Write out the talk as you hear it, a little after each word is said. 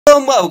Hello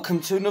and welcome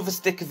to another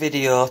sticker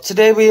video.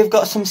 Today we have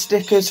got some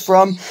stickers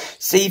from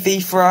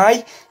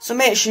CVFrye. So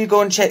make sure you go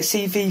and check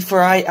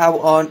CVFrye out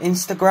on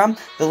Instagram.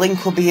 The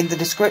link will be in the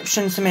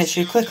description, so make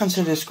sure you click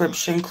onto the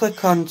description,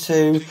 click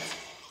onto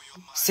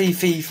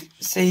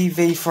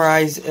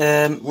CVFrye's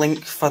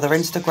link for their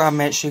Instagram.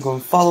 Make sure you go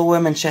and follow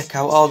them and check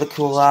out all the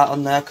cool art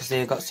on there, because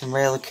they've got some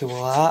really cool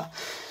art.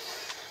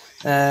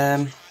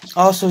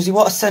 Also, if you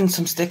want to send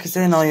some stickers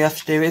in, all you have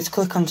to do is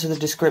click onto the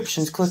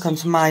descriptions, click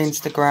onto my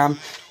Instagram,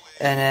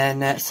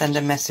 and then send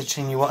a message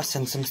saying you want to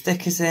send some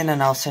stickers in,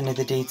 and I'll send you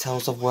the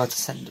details of where to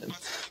send them.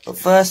 But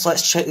first,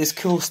 let's check this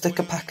cool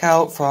sticker pack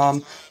out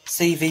from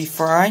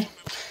CVFrye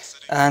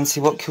and see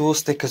what cool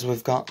stickers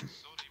we've got.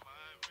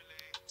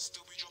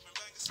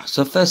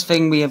 So first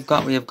thing we have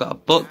got a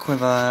book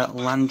with a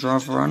Land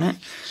Rover on it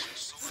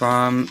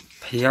from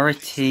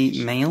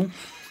Priority Mail,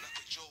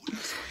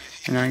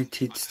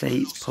 United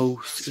States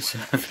Post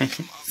Service.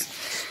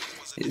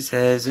 It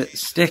says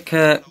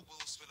sticker,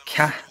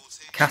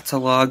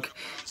 catalogue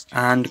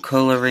and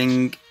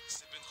colouring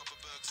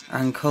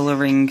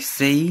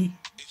scene.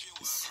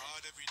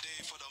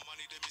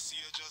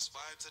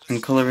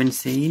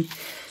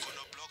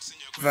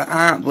 The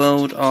art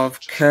world of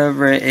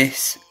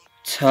Curtis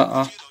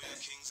Topper,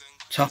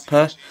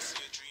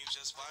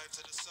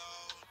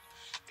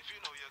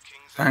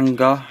 Van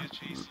Gogh,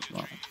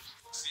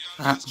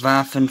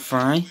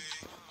 Fry.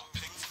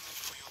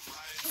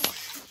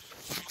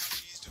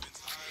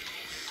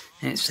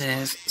 It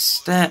says,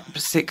 Step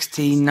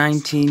 16,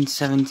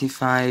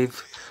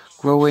 1975,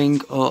 growing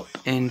up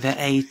in the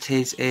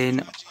 80s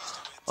in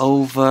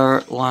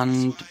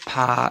Overland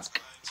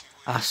Park,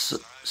 a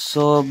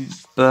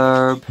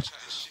suburb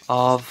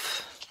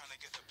of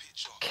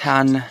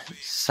Kansas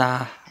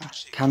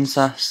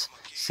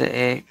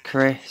City.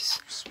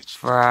 Chris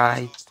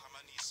Fry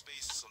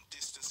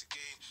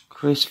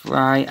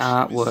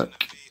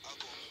artwork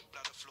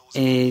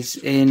is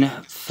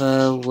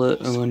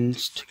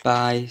influenced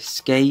by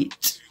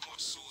skate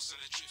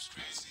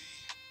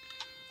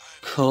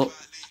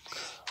culture,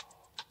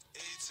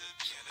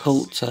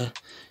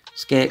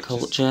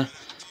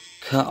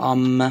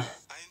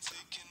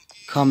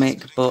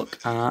 comic book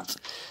art,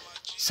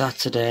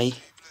 Saturday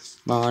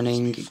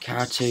morning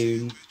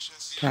cartoons,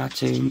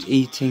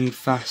 eating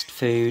fast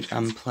food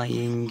and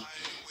playing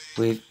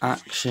with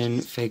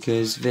action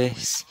figures.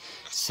 This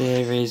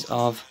series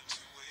of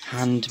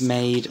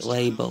handmade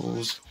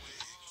labels,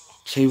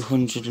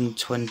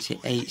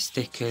 228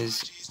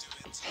 stickers,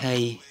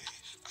 pay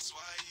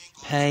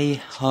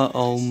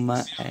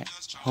homage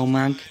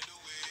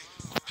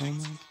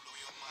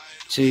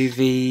to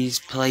these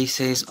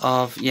places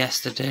of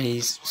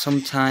yesterdays,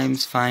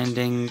 sometimes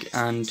finding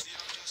and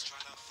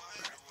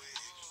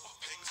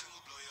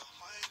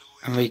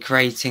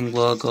recreating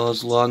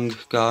logos long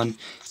gone.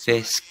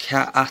 This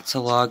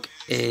catalogue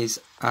is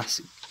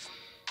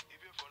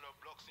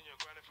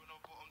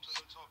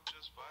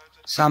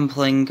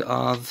sampling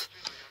of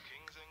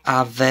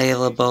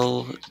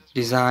available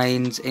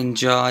designs.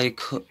 Enjoy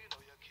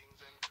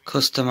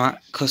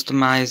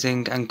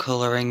customizing and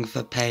colouring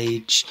the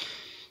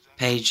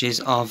pages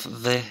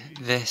of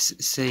this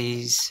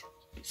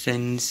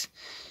seasons.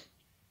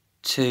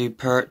 To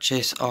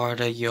purchase,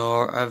 order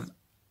your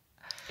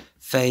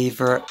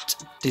favourite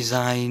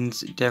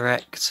designs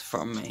direct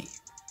from me.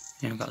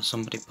 I've got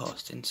somebody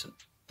posting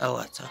a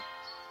letter.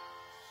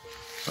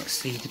 Let's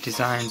see the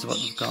designs of what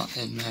they've got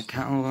in their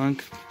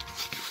catalogue.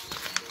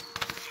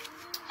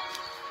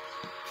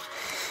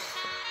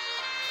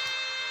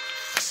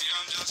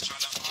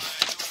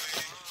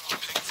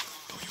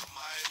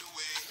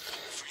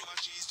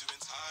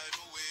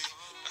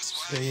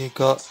 So you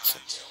got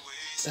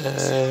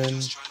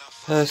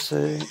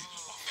person,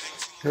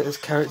 this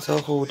character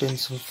holding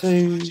some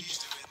food.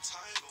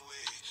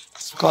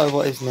 Forgot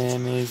what his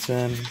name is.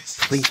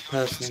 Police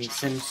person in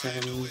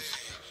Simpsons,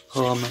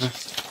 Homer,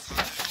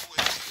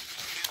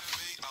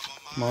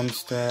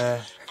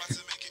 Monster.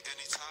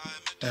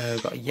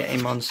 Got a Yeti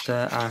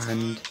monster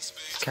and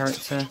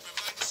character.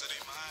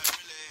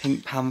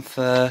 Pink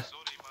Panther.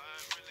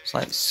 It's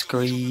like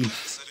Scream.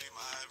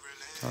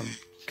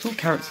 Cool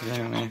characters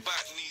anyway.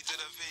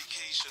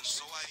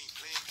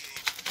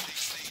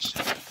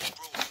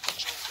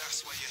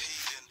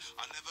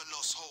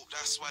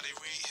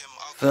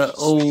 The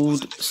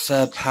old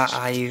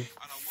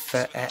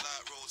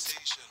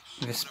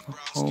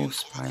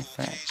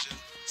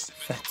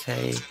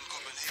Fete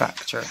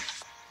factory.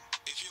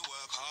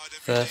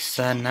 The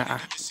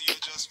Snack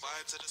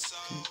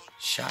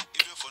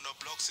Shack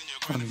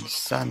on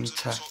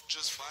Santa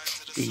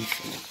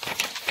Beefy.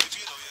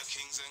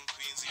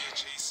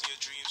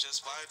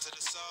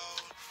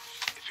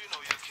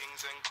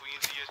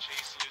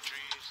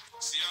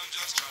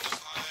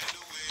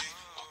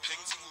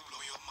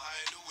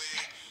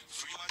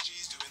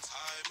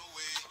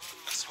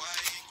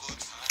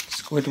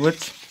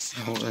 Squidward,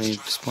 or a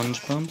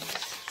SpongeBob.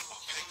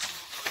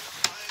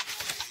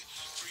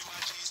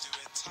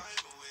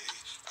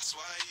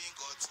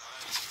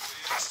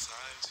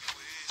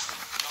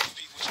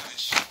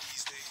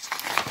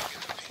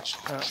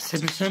 That's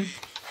Simpson.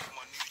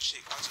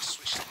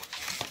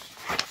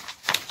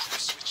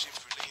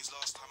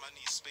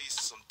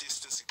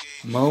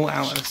 Mo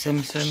out of The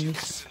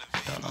Simpsons.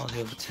 Don't know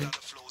the other two.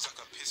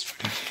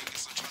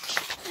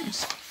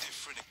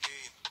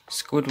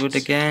 Squidward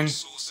again.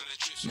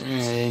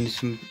 And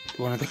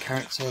one of the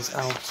characters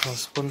out of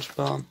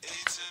SpongeBob.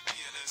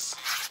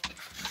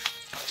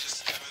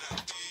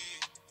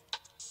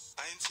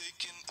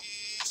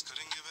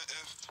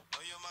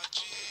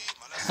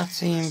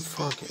 Hattie and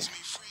Froggy.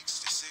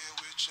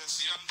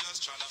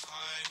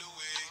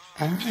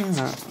 Ah.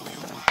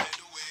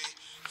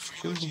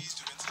 Cool.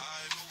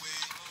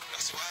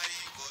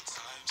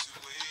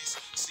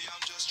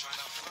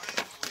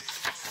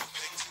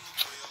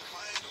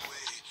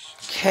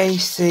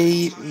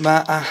 Casey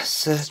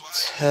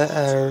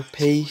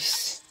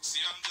Masterpiece.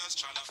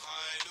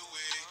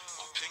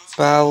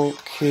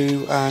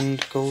 Balku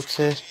and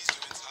Gulti.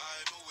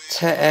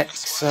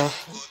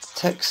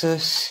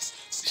 Texas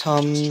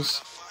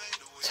Tom's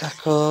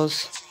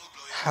Tacos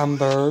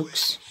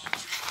Hamburgs.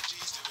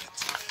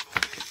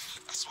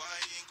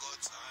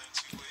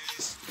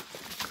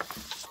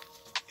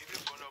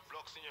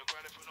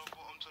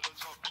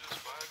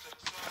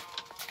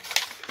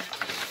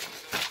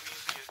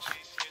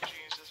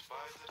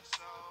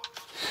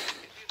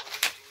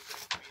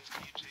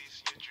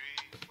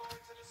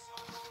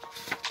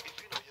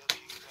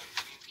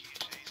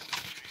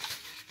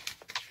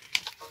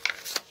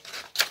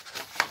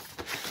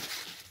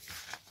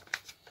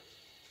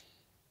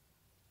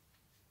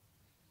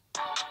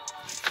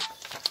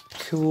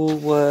 Cool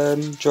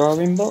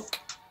drawing book,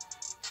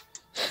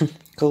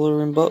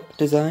 colouring book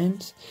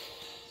designs.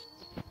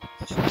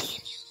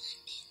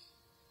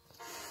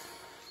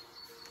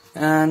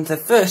 And the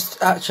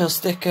first actual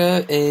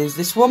sticker is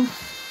this one.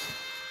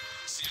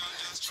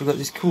 So we've got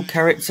this cool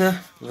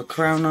character with a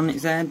crown on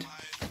its head.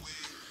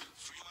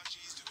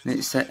 And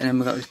then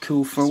we've got this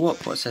cool throw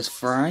up, what says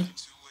Fry.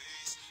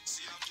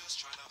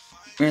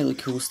 Really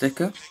cool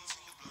sticker.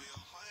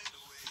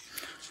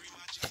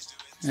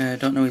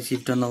 Don't know if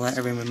you've done the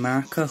lettering with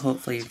marker.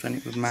 Hopefully you've done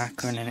it with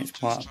marker and then it's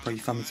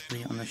waterproof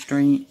obviously on the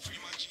street.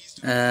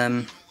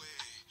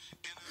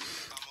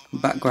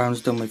 Background's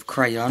done with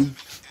crayon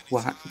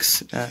wax.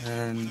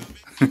 That's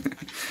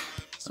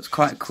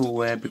quite a cool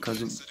way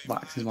because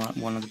wax is like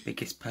one of the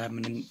biggest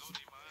permanent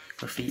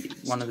graffiti,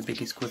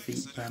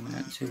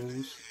 permanent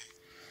tools.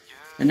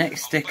 The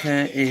next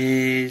sticker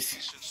is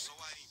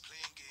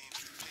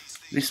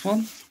this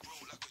one.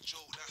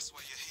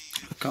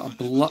 Got a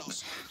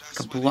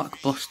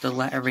blockbuster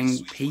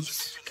lettering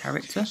piece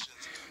character,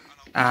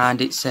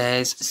 and it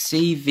says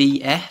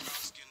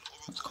CVF.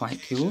 That's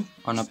quite cool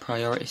on a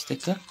priority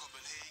sticker.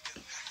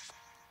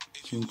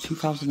 It's in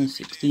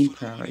 2016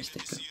 priority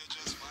sticker.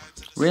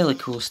 Really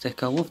cool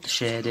sticker. Love the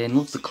shading,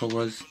 love the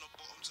colours.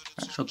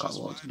 Actually got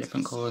loads of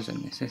different colours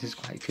in this. This is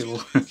quite cool.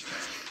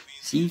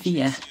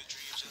 CVF.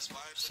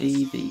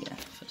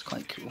 That's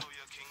quite cool.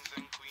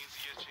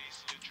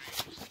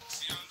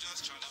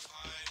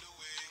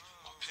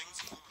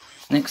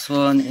 Next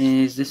one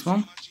is this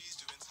one,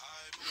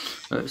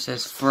 where it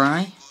says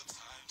Fry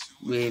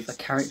with a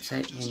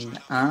character in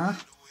R.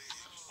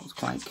 That's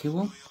quite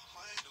cool.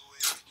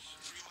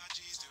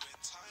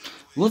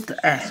 Love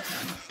the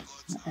F.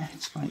 The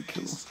F's quite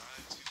cool.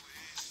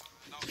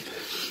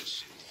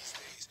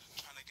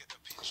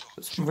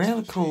 It's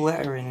really cool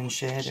lettering and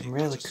shading,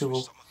 really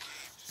cool.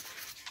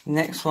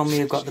 Next one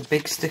we've got the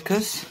big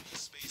stickers.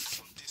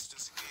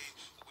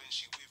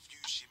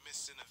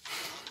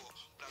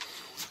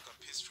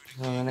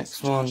 So the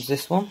next one's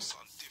this one.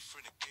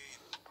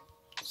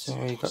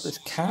 So you've got this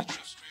cat.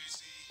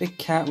 Big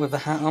cat with a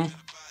hat on.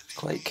 It's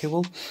quite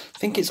cool. I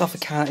think it's off a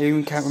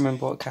cartoon, can't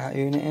remember what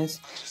cartoon it is.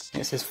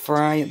 It says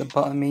Fry at the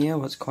bottom here,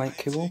 what's quite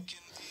cool.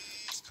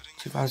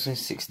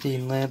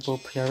 2016 label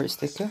priority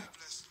sticker.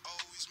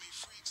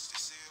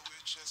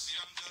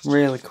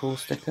 Really cool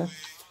sticker.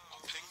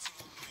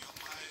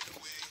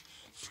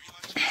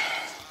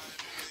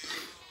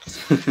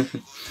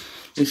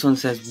 This one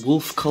says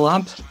Wolf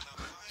Collab.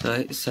 So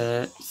it's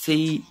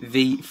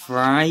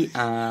CVFrye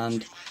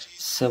and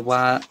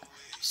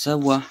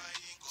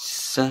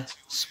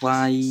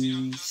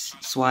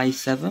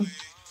Swy7.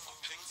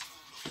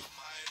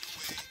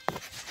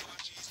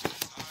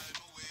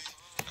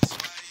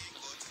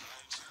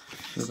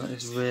 We've got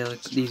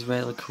these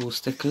really cool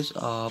stickers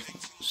of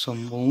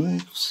some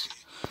wolves.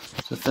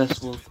 So the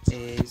first wolf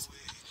is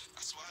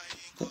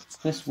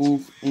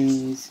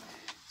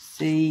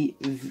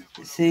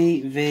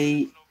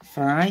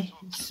CVFrye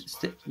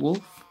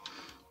wolf.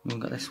 We've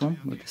got this one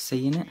with the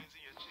C in it.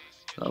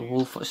 Got a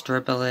wolf that's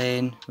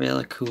dribbling,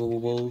 really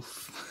cool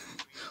wolf.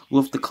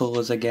 Love the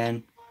colours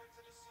again.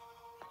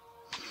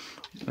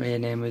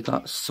 And then we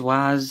got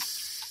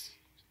Swaz7.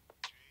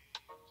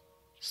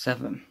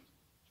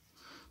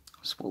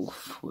 This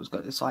wolf who's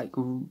got this like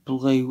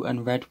blue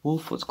and red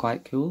wolf, was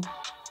quite cool.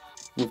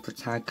 Love the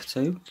tag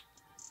too.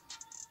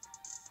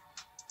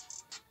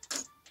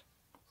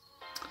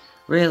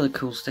 Really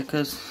cool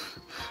stickers.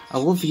 I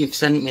love you've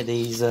sent me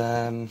these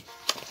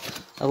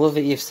I love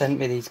that you've sent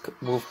me these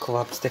wolf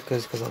collab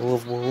stickers because I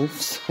love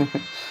wolves. One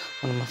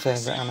of my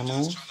favourite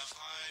animals.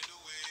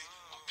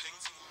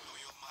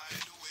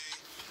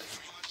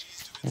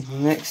 And the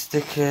next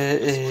sticker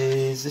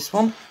is this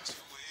one.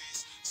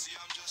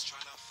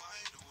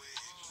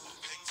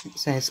 It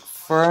says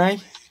Fry.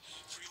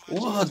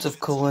 Loads of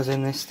colours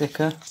in this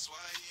sticker.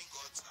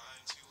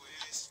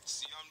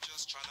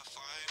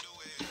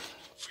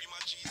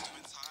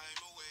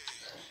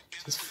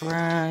 It's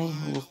Fry.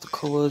 I love the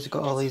colours. You've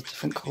got all these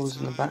different colours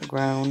in the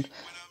background.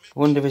 I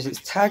wonder if it's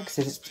tags.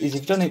 If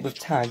you've done it with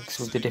tags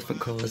with the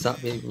different colours,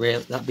 that'd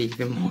be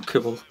even more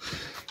cool.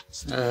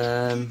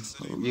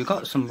 You've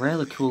got some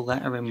really cool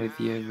lettering with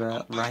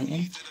your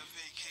writing.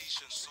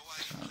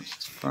 So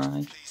it's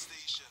Fry.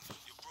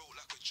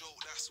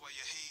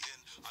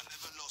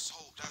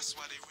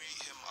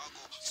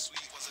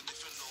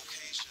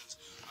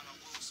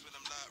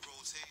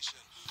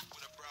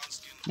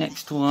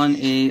 Next one,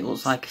 it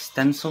looks like a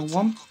stencil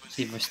one. It's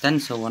either a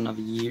stencil one or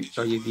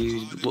you've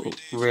used little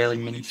really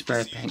mini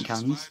spray paint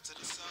cans.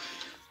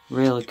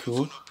 Really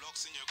cool. It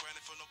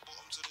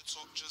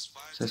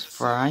says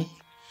Fry.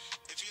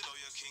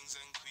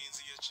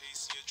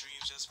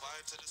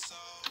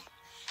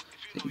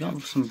 You've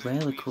got some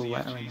really cool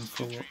lettering and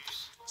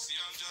full-ups.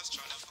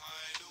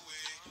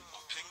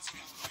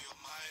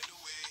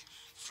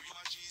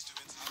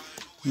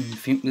 I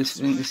think this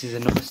is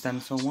another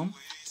stencil one.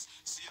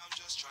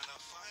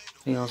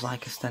 Feels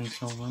like a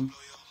stencil one.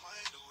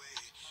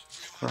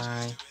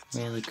 Fry,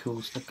 really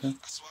cool sticker.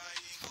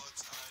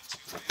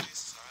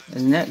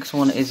 The next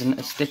one isn't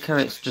a sticker,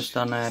 it's just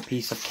on a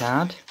piece of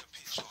card.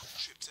 So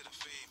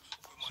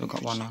I've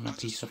got one on a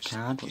piece of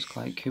card, looks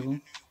quite cool.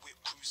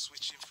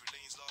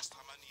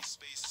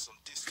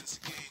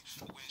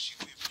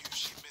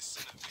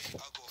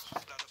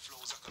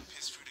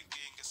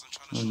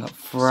 We've got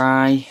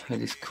Fry with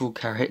this cool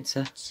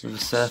character with a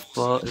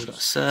surfboard. He's got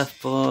a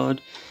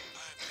surfboard.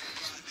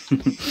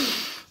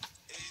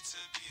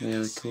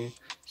 Really cool.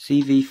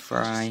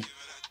 CVFrye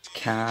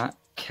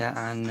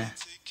can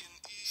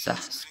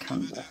Sass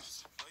Canva.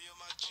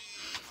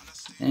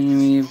 And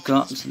we've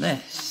got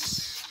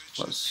this.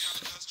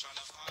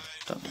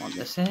 Don't know what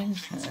this is.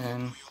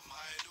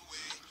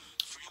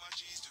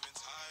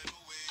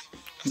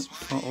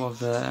 Photo of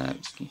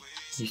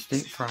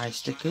these Fry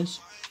stickers.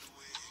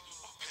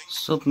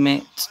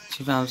 Submit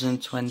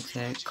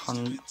 2020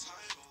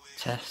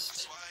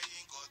 contest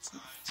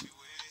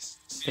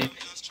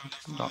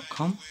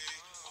bip.com.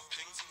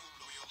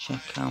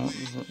 Check out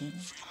the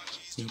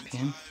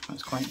VPN,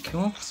 that's quite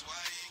cool.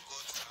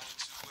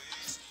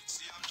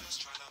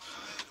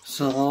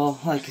 So,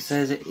 like I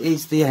said, it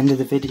is the end of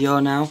the video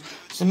now.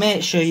 So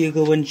make sure you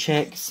go and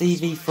check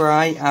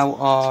CVFrye out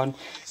on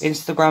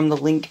Instagram. The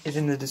link is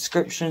in the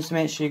description, so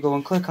make sure you go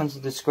and click onto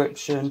the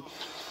description.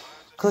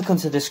 Click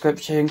onto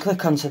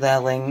their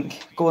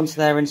link, go onto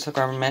their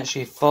Instagram and make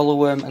sure you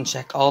follow them and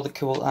check all the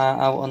cool art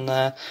out on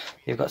there.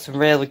 You've got some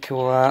really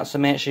cool art, so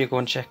make sure you go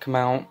and check them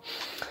out.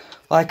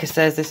 Like I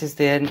said, this is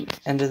the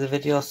end of the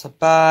video, so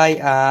bye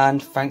and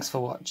thanks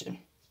for watching.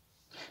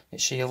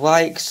 Make sure you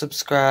like,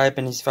 subscribe,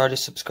 and if you've already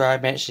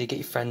subscribed, make sure you get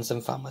your friends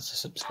and family to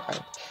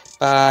subscribe.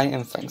 Bye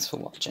and thanks for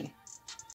watching.